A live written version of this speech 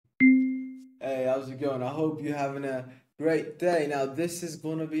Hey, how's it going? I hope you're having a great day. Now, this is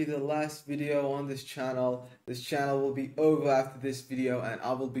gonna be the last video on this channel. This channel will be over after this video, and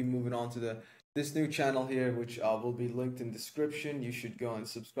I will be moving on to this new channel here, which will be linked in description. You should go and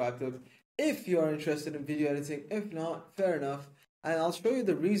subscribe to it if you are interested in video editing. If not, fair enough. And I'll show you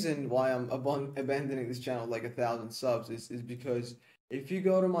the reason why I'm abandoning this channel like 1,000 subs is because if you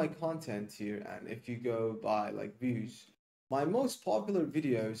go to my content here and if you go by like views. My most popular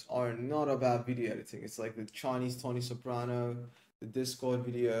videos are not about video editing. It's like the Chinese Tony Soprano, the Discord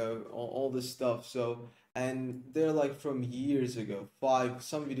video, all this stuff. So, and they're like from years ago.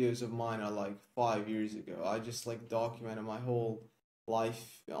 Some videos of mine are like 5 years ago. I just like documented my whole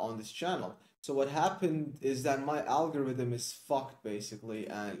life on this channel. So what happened is that my algorithm is fucked basically,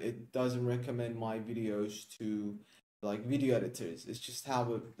 and it doesn't recommend my videos to like video editors. It's just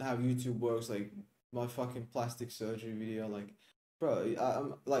how YouTube works. Like my fucking plastic surgery video, like, bro,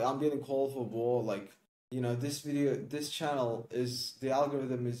 I'm getting called for war. Like, this channel is the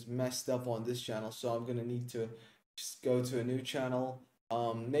algorithm is messed up on this channel, so I'm gonna need to just go to a new channel.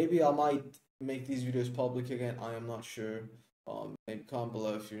 Maybe I might make these videos public again. I am not sure. Maybe comment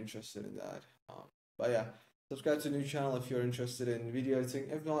below if you're interested in that. But yeah, subscribe to the new channel if you're interested in video editing.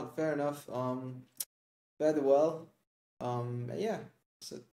 If not, fair enough. Fare thee well. Yeah. That's it.